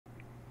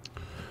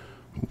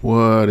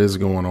What is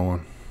going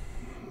on?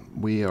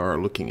 We are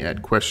looking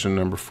at question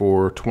number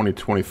 4,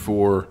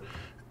 2024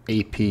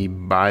 AP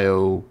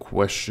Bio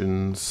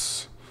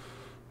questions.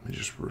 Let me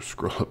just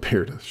scroll up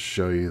here to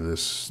show you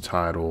this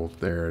title.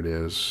 There it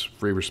is.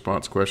 Free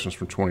response questions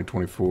from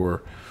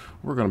 2024.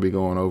 We're going to be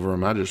going over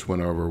them. I just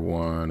went over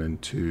 1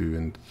 and 2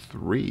 and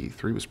 3.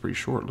 3 was pretty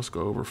short. Let's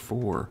go over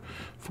 4.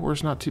 4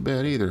 is not too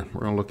bad either.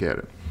 We're going to look at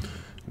it.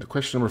 The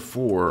question number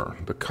 4,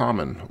 the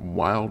common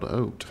wild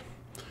oat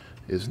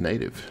is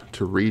native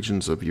to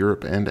regions of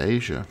Europe and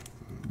Asia,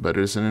 but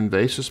it is an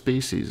invasive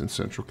species in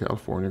central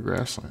California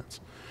grasslands.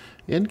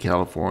 In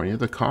California,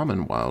 the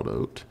common wild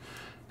oat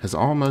has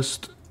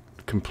almost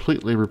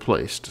completely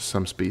replaced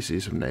some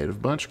species of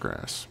native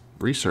bunchgrass.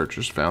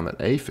 Researchers found that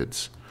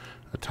aphids,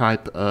 a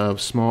type of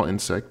small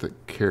insect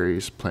that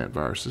carries plant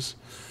viruses,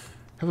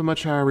 have a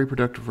much higher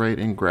reproductive rate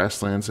in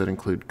grasslands that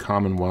include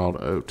common wild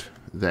oat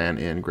than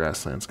in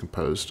grasslands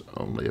composed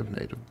only of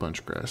native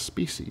bunchgrass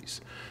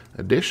species.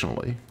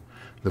 Additionally,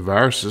 the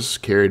viruses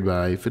carried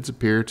by aphids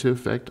appear to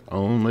affect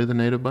only the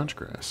native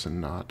bunchgrass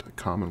and not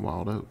common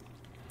wild oat.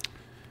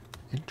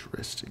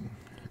 Interesting.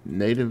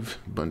 Native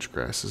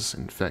bunchgrasses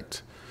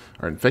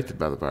are infected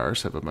by the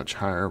virus have a much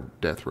higher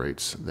death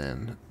rates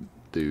than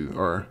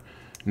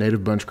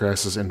native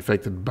bunchgrasses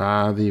infected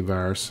by the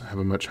virus have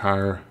a much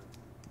higher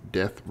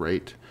death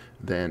rate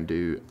than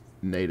do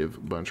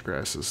native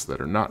bunchgrasses that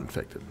are not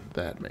infected.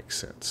 That makes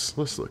sense.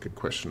 Let's look at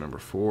question number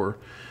 4.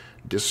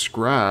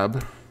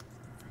 Describe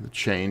the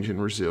change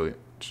in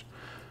resilience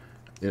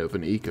of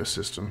an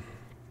ecosystem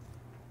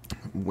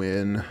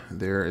when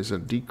there is a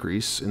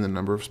decrease in the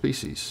number of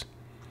species.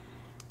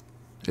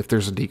 If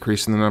there's a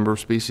decrease in the number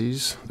of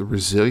species, the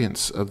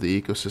resilience of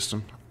the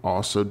ecosystem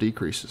also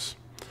decreases.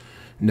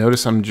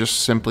 Notice I'm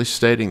just simply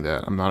stating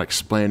that. I'm not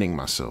explaining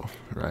myself,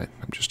 right?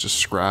 I'm just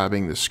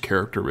describing this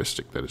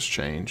characteristic that has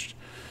changed.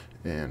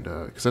 And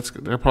because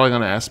they're probably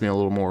going to ask me a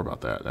little more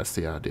about that. That's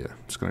the idea.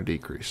 It's going to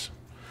decrease.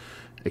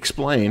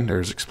 Explain,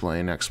 there's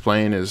explain. Now,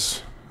 explain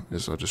is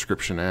a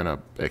description and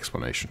an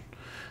explanation.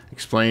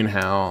 Explain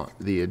how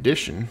the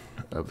addition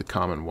of the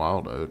common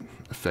wild oat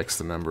affects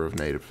the number of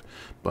native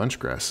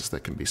bunchgrasses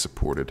that can be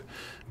supported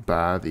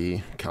by the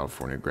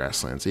California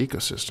grasslands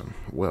ecosystem.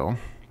 Well,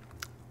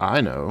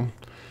 I know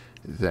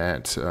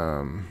that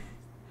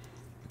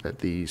that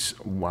these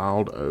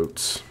wild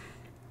oats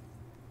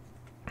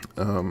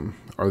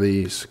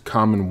these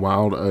common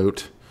wild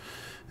oat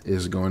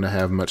is going to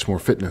have much more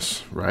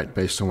fitness, right,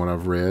 based on what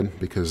I've read,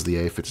 because the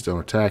aphids don't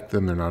attack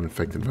them, they're not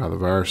infected by the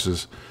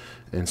viruses,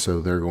 and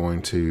so they're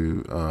going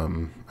to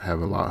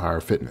have a lot higher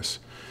fitness.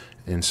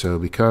 And so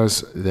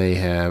because they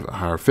have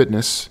higher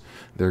fitness,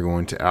 they're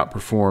going to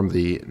outperform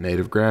the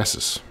native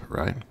grasses,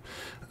 right,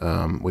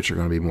 which are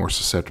going to be more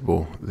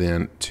susceptible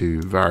then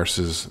to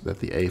viruses that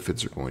the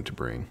aphids are going to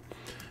bring.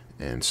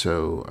 And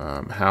so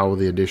how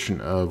the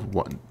addition of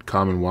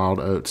common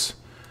wild oats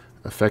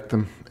affect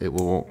them? It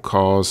will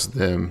cause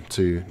their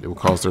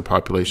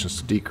populations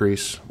to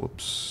decrease.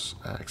 Whoops,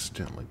 I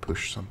accidentally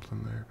pushed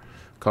something there.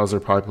 Cause their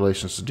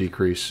populations to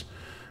decrease.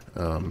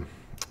 Based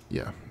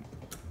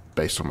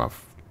on my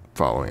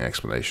following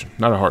explanation.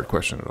 Not a hard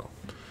question at all.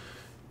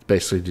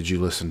 Basically, did you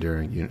listen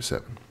during Unit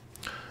 7?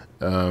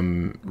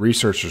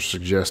 Researchers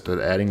suggest that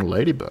adding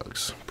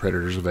ladybugs,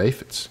 predators of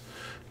aphids,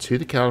 to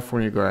the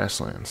California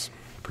grasslands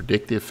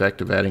predict the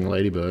effect of adding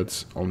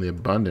ladybugs on the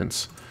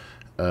abundance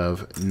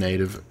of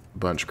native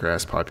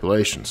bunchgrass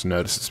populations.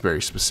 Notice it's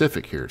very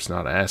specific here. It's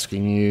not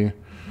asking you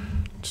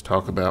to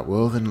talk about,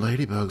 well, then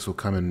ladybugs will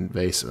come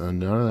invasive.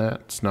 None of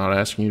that. It's not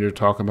asking you to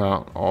talk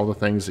about all the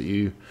things that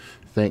you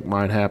think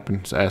might happen.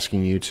 It's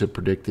asking you to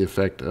predict the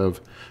effect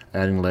of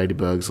adding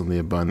ladybugs on the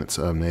abundance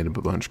of native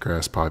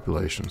bunchgrass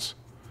populations.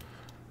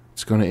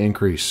 It's going to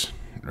increase,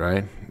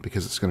 right?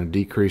 Because it's going to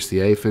decrease the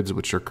aphids,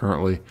 which are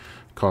currently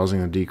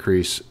causing a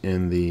decrease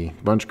in the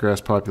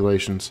bunchgrass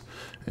populations.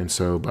 And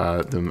so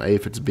by them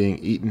aphids being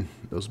eaten,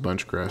 those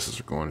bunchgrasses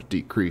are going to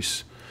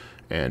decrease.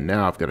 And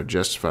now I've got to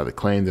justify the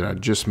claim that I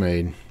just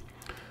made,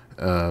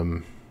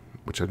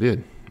 which I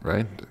did,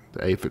 right?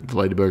 The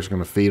ladybugs are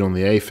going to feed on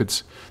the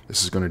aphids.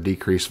 This is going to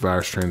decrease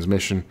virus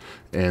transmission,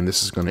 and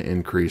this is going to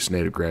increase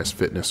native grass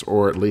fitness,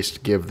 or at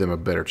least give them a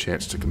better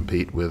chance to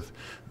compete with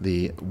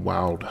the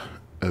wild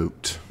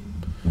oat.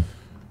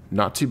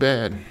 Not too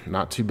bad.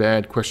 Not too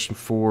bad. Question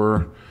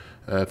 4.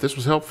 If this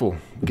was helpful,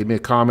 give me a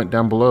comment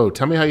down below.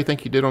 Tell me how you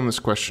think you did on this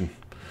question.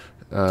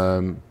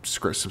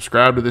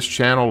 Subscribe to this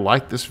channel.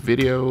 Like this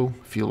video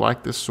if you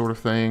like this sort of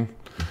thing.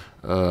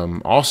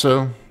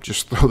 Also,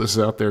 just throw this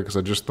out there because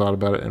I just thought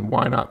about it. And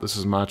why not? This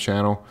is my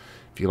channel.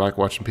 If you like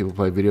watching people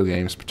play video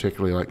games,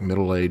 particularly like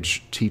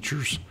middle-aged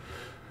teachers,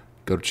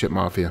 go to Chip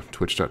Mafia,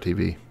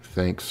 twitch.tv.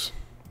 Thanks.